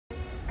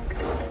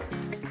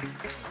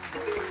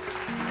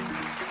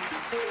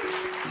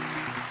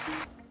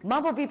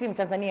Mambo vipi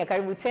Mtanzania?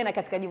 Karibu tena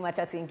katika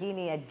Jumatatu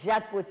nyingine ya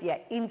jackpot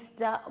ya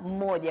Insta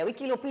moja.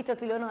 Wiki iliyopita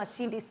tuliona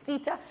washindi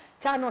 6,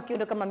 5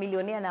 akiondoka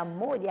Mamilionea na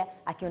 1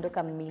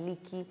 akiondoka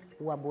mmiliki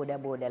wa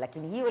bodaboda.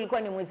 Lakini hiyo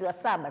ilikuwa ni mwezi wa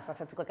 7,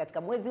 sasa tuko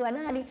katika mwezi wa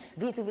 8,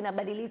 vitu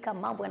vinabadilika,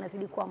 mambo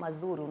yanazidi kuwa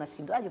mazuri.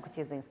 Unashindwaje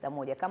kucheza Insta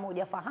moja? Kama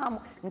hujafahamu,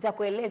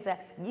 nitakueleza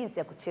jinsi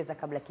ya kucheza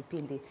kabla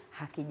kipindi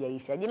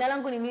hakijaisha. Jina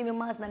langu ni mimi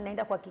Maz na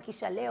ninaenda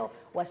kuhakikisha leo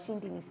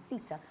washindi ni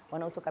 6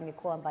 wanaotoka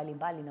mikoa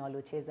mbalimbali na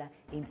waliocheza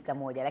Insta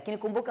moja. Lakini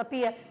kumbuka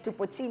pia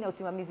tupo chini ya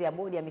usimamizi ya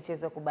bodi ya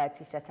michezo ya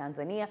kubahatisha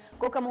Tanzania.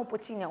 Kwa kama upo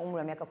chini ya umri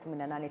wa miaka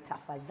 18,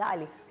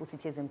 tafadhali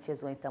usicheze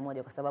mchezo wa Insta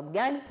moja. Kwa sababu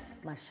gani?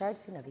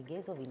 Masharti na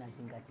vigezo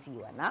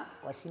vinazingatiwa na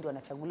washindi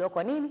wanachaguliwa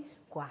kwa nini?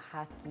 Kwa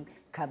haki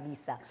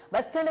kabisa.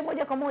 Basi tuende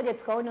moja kwa moja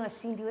tukaone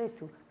washindi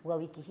wetu wa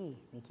wiki hii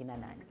ni kina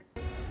nani.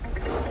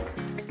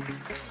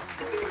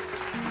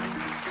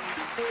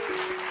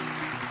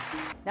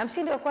 Na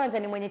mshindi wa kwanza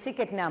ni mwenye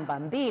ticket namba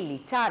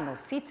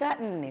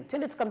 2564.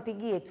 Twende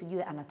tukampigie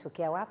tujue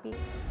anatokea wapi.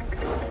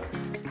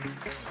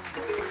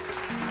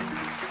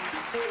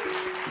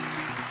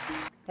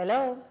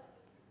 Hello.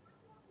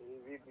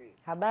 Vipi?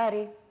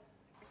 Habari?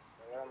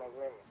 Salama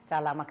kwema.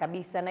 Salama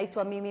kabisa.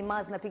 Naitwa mimi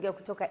Maz, napiga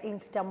kutoka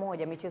Insta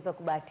moja, michezo ya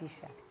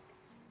kubahatisha.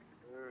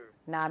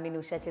 Naamini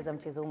ushacheza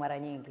mchezo huu mara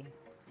nyingi.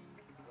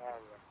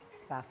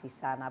 Safi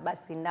sana.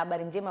 Basi nina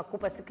habari njema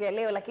kukupa siku ya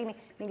leo, lakini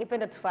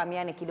ningependa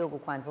tufahamiane kidogo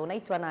kwanza.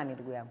 Unaitwa nani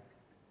ndugu yangu?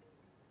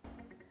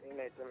 Mimi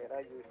naitwa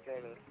Miraji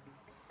Hussein.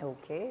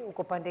 Okay,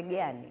 uko pande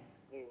gani?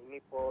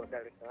 Nipo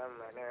Dar es Salaam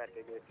maeneo ya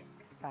Tegeta.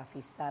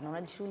 Safi sana.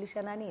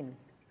 Unajishughulisha na nini?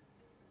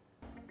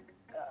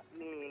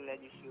 Mimi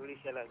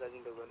najishughulisha na kazi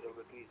ndogo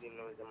ndogo tu hizi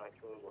nauza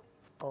machungwa.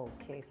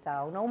 Okay,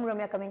 sawa. Una umri wa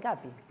miaka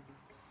mingapi?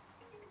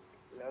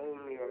 Na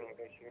umri wa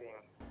miaka 20.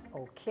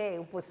 Okay,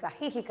 upo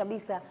sahihi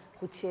kabisa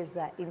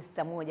kucheza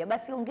Insta moja.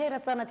 Basi hongera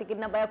sana,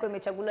 tiketi namba yako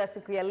imechaguliwa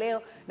siku ya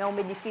leo na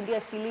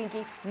umejishindia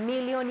shilingi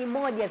milioni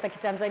 1 za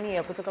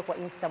Kitanzania kutoka kwa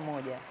Insta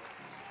moja.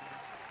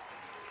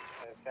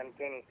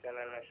 Asanteni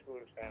sana,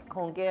 nashukuru sana.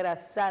 Hongera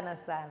sana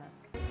sana.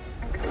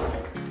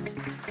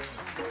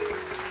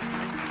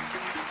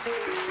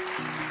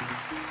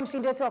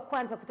 Mshindi wetu wa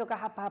kwanza kutoka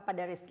hapa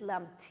Dar es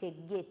Salaam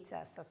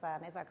Tegeta. Sasa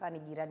anaweza akawa ni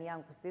jirani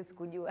yangu, sisi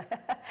kujua.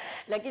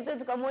 Lakini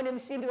tukamwone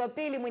mshindi wa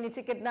pili mwenye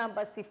ticket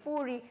namba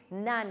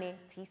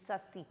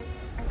 0896.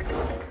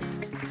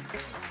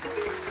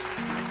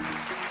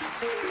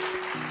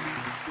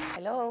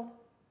 Hello.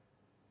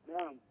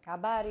 Naam.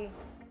 Habari?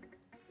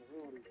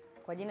 Nzuri.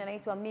 Kwa jina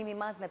naitwa mimi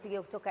Maz,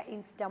 napiga kutoka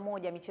Insta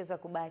moja, michezo ya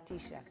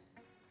kubahatisha.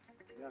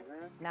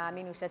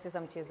 Naamini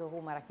ushacheza mchezo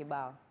huu mara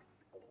kibao.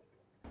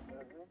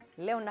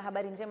 Leo na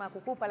habari njema ya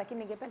kukupa, lakini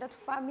ningependa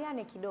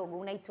tufahamiane kidogo.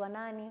 Unaitwa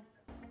nani?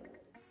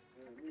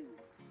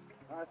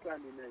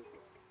 Hassan naitwa.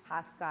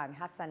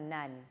 Hassan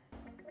nani?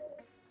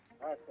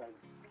 Hassan.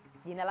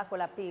 Jina lako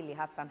la pili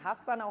Hassan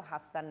au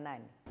Hassan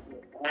nani?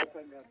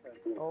 Hassan.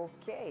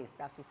 Okay,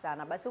 safi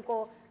sana. Basi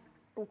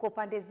uko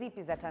pande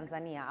zipi za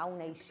Tanzania au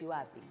unaishi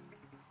wapi?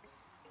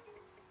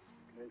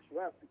 Naishi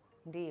wapi?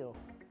 Ndio.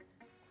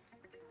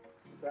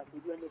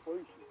 Utakujua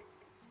ninapoishi.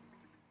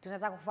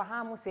 Tunataka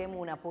kufahamu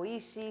sehemu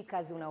unapoishi,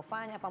 kazi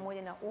unayofanya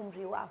pamoja na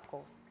umri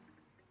wako.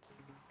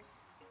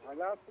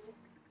 Alafu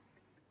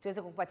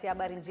Tuweze kukupatia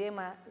habari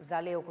njema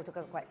za leo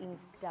kutoka kwa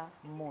Insta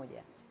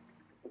moja.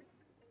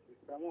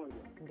 Insta moja.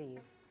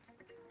 Ndio.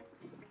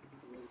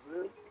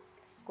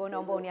 Kwa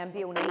naomba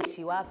uniambie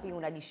unaishi wapi,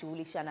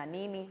 unajishughulisha na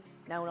nini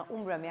na una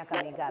umri wa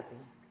miaka mingapi?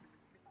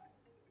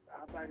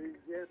 Habari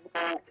njema.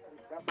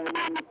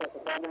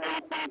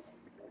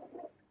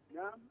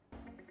 Naam.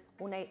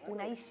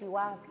 Unaishi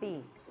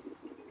wapi?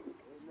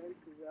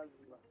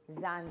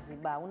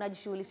 Zanzibar.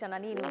 Unajishughulisha na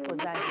nini huko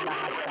Zanzibar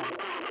hasa?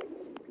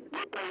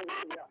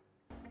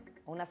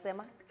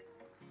 Unasema?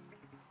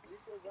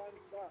 Niko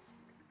Zanzibar.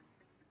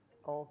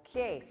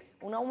 Okay.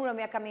 Una umri wa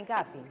miaka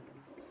mingapi?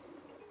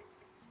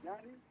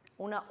 Nani?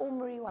 Una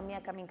umri wa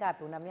miaka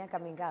mingapi? Una miaka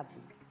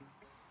mingapi?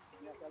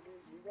 Miaka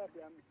mingapi?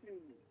 50.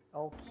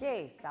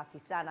 Okay, safi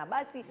sana.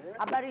 Basi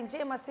habari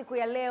njema siku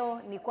ya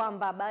leo ni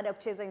kwamba baada ya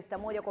kucheza Insta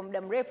moja kwa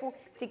muda mrefu,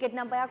 ticket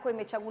namba yako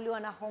imechaguliwa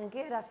na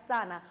hongera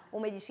sana.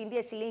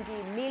 Umejishindia shilingi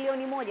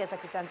milioni 1 za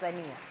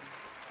Kitanzania.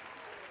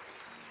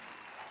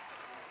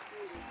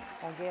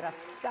 Hongera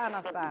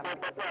sana sana.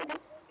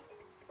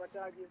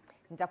 Pataje?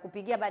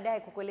 Nitakupigia baadaye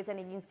kukueleza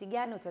ni jinsi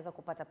gani utaweza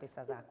kupata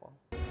pesa zako.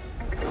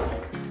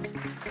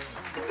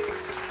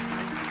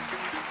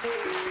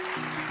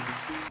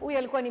 Huyu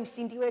alikuwa ni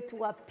mshindi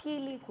wetu wa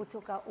pili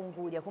kutoka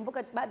Unguja.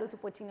 Kumbuka bado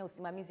tupo chini ya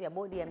usimamizi ya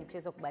bodi ya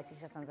michezo ya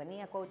kubahatisha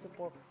Tanzania, kwa hiyo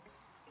tupo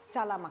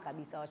salama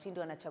kabisa. Washindi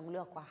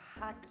wanachaguliwa kwa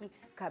haki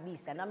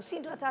kabisa. Na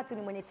mshindi wa tatu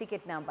ni mwenye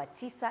ticket namba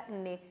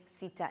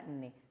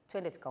 9464.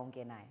 Twende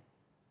tukaongee naye.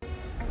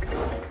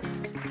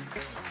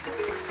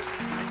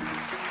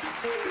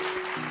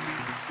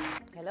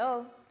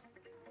 Hello.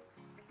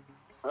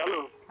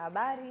 Hello.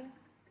 Habari?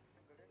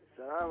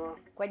 Salama.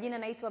 Kwa jina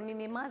naitwa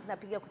mimi Maz,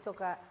 napiga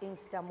kutoka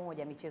Insta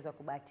moja, michezo ya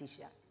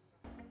kubahatisha.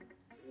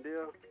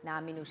 Ndio.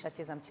 Naamini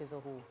ushacheza mchezo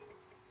huu.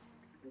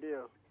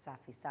 Ndio.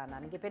 Safi sana.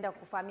 Ningependa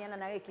kufahamiana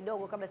na wewe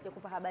kidogo kabla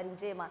sijakupa habari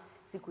njema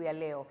siku ya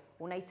leo.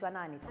 Unaitwa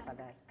nani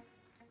tafadhali?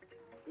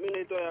 Mimi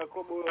naitwa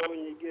Yakobo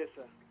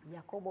Nyigesa.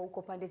 Yakobo,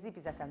 uko pande zipi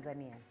za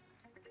Tanzania?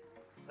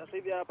 Sasa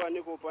hivi hapa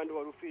niko upande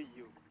wa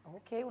Rufiji huko.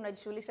 Okay,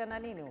 unajishughulisha na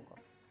nini huko?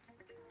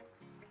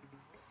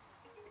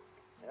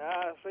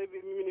 Sasa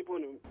hivi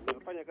mimi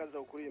nafanya kazi za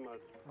ukulima.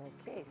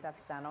 Okay,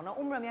 safi sana. Una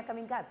umri wa miaka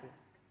mingapi?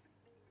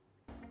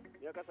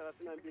 Miaka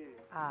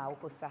 32.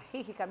 Uko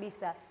sahihi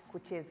kabisa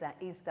kucheza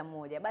Insta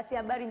moja. Basi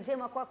habari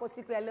njema kwako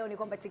siku ya leo ni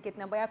kwamba ticket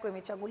namba yako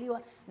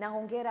imechaguliwa na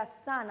hongera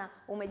sana,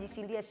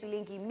 umejishindia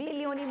shilingi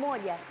milioni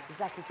 1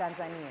 za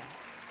Kitanzania.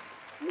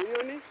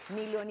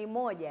 Milioni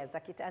 1 za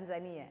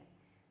Kitanzania.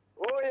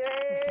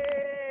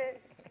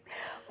 Oye!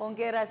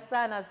 Hongera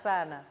sana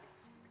sana.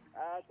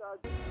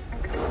 Asante.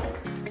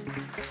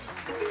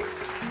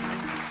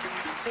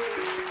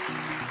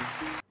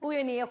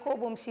 Huyo ni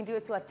Yakobo, mshindi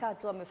wetu wa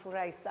 3.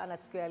 Amefurahi sana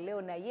siku ya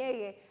leo na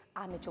yeye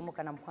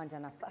amechomoka na mkwanja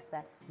na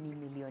sasa ni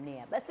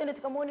milionea. Basi tuende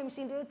tukamwone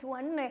mshindi wetu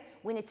wa 4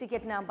 mwenye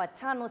ticket namba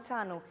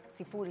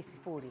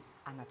 5500.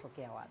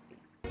 Anatokea wapi?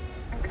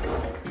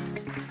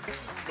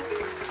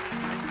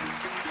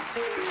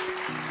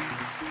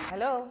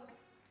 Hello.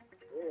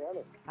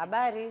 Hello.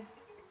 Habari?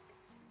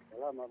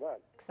 Salama baba.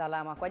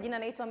 Salama. Kwa jina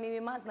naitwa Mimi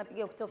Maz,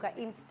 napiga kutoka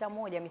Insta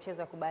moja,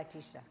 michezo ya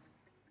kubahatisha.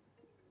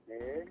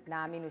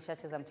 Naamini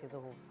ushacheza mchezo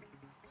huu.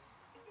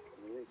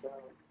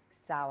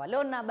 Sawa.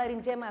 Leo na habari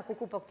njema ya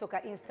kukupa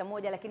kutoka Insta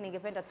moja, lakini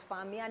ningependa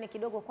tufahamiane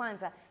kidogo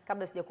kwanza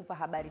kabla sijakupa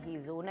habari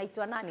hizo.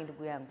 Unaitwa nani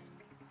ndugu yangu?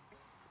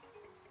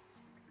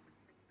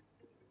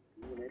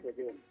 Mimi naitwa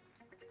Jero.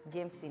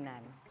 James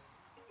nani?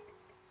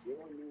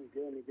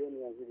 John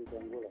Waziri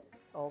Tangula.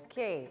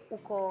 Okay,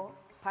 uko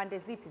pande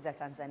zipi za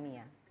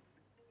Tanzania?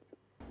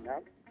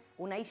 Naam.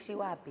 Unaishi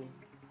wapi?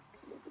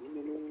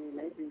 Mimi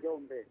naishi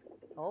Njombe.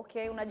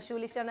 Okay,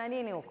 unajishughulisha na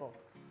nini huko?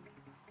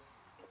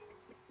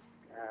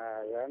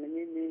 Yaani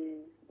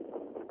mimi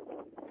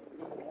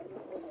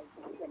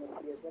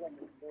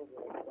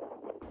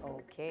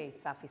Okay,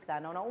 safi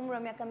sana. Una umri wa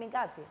miaka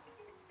mingapi?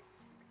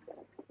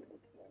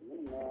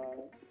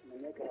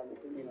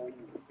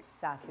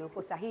 Safi,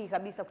 uko sahihi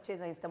kabisa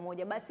kucheza Insta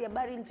moja. Basi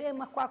habari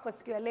njema kwako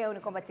siku ya leo ni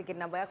kwamba ticket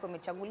namba yako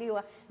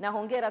imechaguliwa na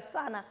hongera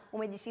sana,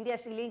 umejishindia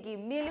shilingi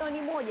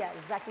milioni 1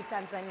 za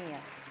Kitanzania.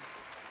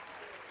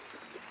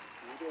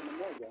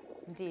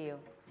 Ndiyo.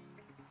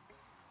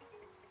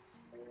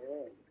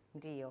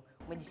 Ndiyo,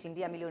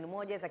 umejishindia milioni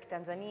 1 za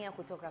Kitanzania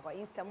kutoka kwa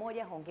Insta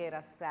moja.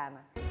 Hongera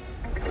sana.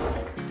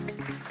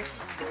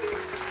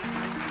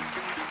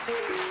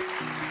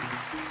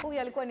 Huyu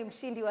alikuwa ni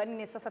mshindi wa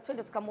 4. Sasa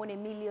twende tukamwone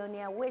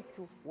milionea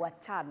wetu wa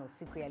 5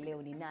 siku ya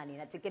leo ni nani,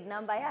 na ticket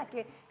namba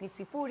yake ni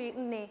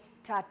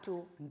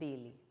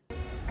 0432.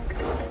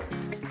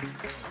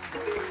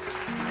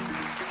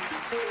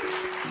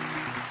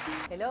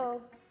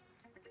 Hello.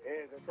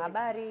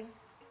 Habari?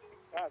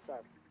 Sasa.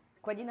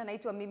 Kwa jina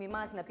naitwa Mimi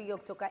Maz, napiga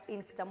kutoka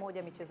Insta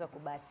moja, michezo ya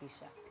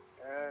kubahatisha.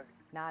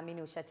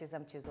 Naamini ushacheza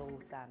mchezo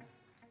huu sana.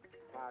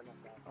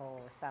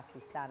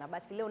 Safi sana.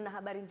 Basi leo na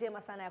habari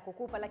njema sana ya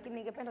kukupa, lakini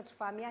ningependa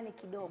tufahamiane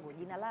kidogo.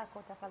 Jina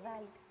lako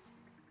tafadhali?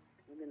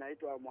 Mimi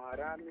naitwa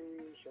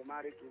Mwarami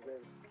Shomari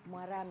Kizenga.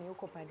 Mwarami,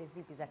 uko pande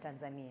zipi za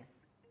Tanzania?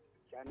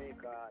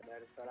 Chanika,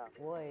 Dar es Salaam.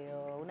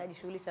 Wewe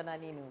unajishughulisha na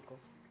nini huko?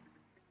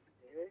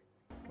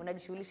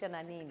 Unajishughulisha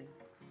na nini?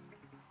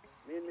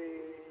 Mimi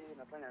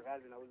nafanya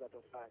kazi, nauza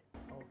tofali.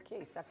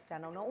 Okay, safi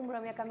sana. Una umri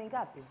wa miaka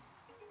mingapi?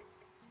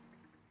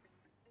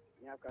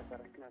 Miaka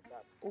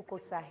 37. Uko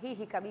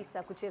sahihi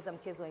kabisa kucheza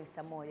mchezo wa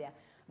Insta moja.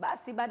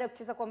 Basi baada ya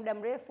kucheza kwa muda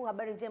mrefu,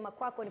 habari njema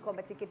kwako ni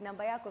kwamba ticket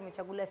namba yako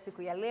imechaguliwa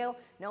siku ya leo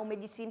na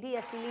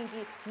umejishindia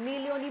shilingi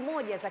milioni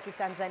 1 za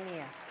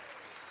Kitanzania.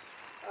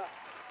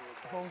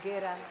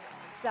 Hongera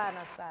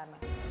sana sana.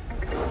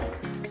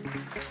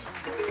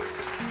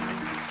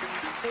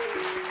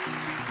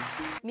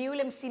 Ni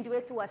yule mshindi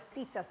wetu wa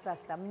 6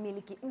 sasa,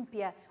 mmiliki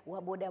mpya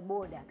wa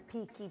bodaboda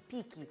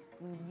pikipiki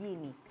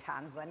mjini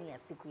Tanzania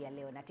siku ya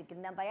leo, na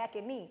tiketi namba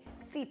yake ni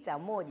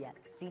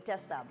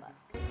 6167.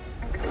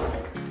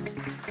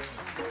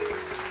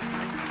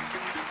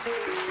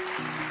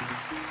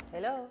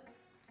 Hello.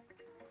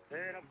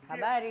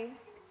 Habari?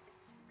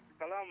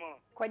 Salama.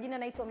 Kwa jina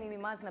naitwa Mimi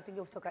Maz,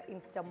 napiga kutoka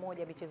Insta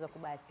moja, michezo ya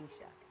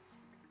kubahatisha.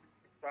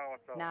 Sawa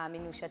sawa.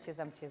 Naamini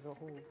ushacheza mchezo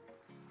huu.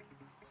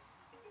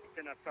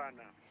 Tena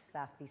sana.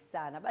 Safi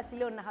sana. Basi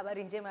leo na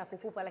habari njema ya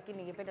kukupa, lakini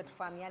ningependa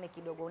tufahamiane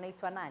kidogo.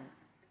 Unaitwa nani?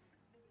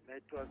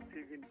 Naitwa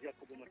Steven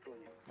Jacob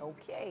Matoni.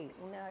 Okay.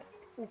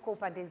 Uko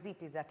upande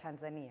zipi za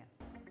Tanzania?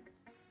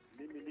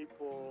 Mimi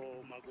nipo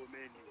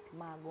Magomeni.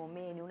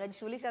 Magomeni.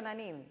 Unajishughulisha na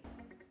nini?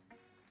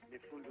 Ni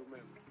fundi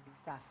umeme.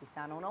 Safi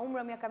sana. Una umri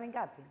wa miaka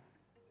mingapi?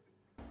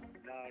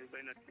 Na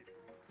 49.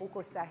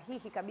 Uko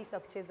sahihi kabisa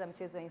kucheza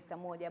mchezo wa Insta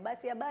moja.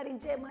 Basi habari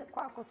njema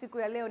kwako siku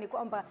ya leo ni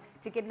kwamba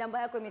tiketi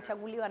namba yako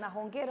imechaguliwa na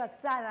hongera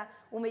sana,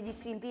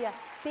 umejishindia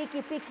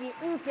pikipiki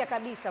mpya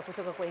kabisa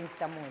kutoka kwa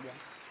Insta moja.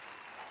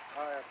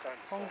 Haya sana.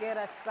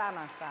 Hongera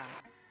sana sana.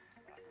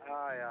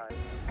 Haya.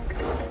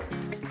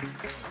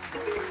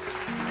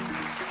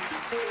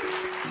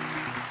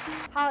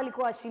 Hawa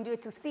walikuwa washindi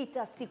wetu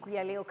 6 siku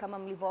ya leo. Kama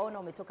mlivyoona,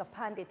 wametoka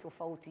pande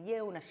tofauti.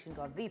 Je,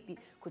 unashindwa vipi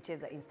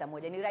kucheza Insta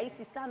moja? Ni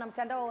rahisi sana,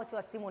 mtandao wote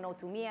wa simu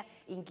unaotumia,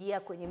 ingia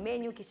kwenye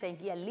menu, kisha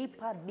ingia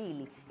lipa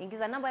bili.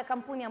 Ingiza namba ya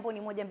kampuni ambayo ni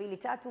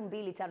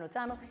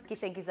 123255,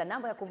 kisha ingiza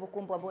namba ya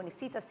kumbukumbu ambayo ni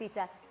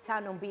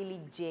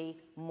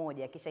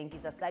 6652J1, kisha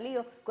ingiza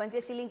salio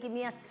kuanzia shilingi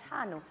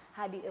 500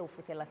 hadi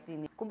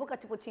 1030. Kumbuka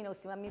tupo chini ya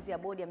usimamizi ya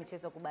bodi ya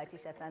michezo ya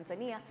kubahatisha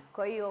Tanzania,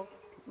 kwa hiyo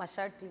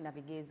masharti na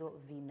vigezo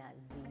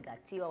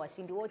vinazingatiwa.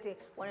 Washindi wote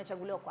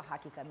wanachaguliwa kwa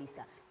haki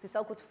kabisa.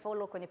 Usisahau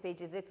kutufollow kwenye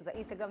pages zetu za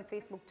Instagram,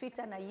 Facebook,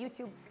 Twitter na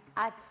YouTube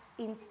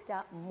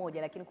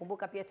 @insta1. Lakini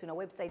kumbuka pia tuna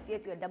website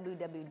yetu ya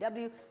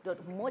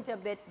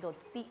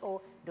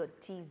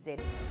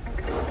www.mojabet.co.tz.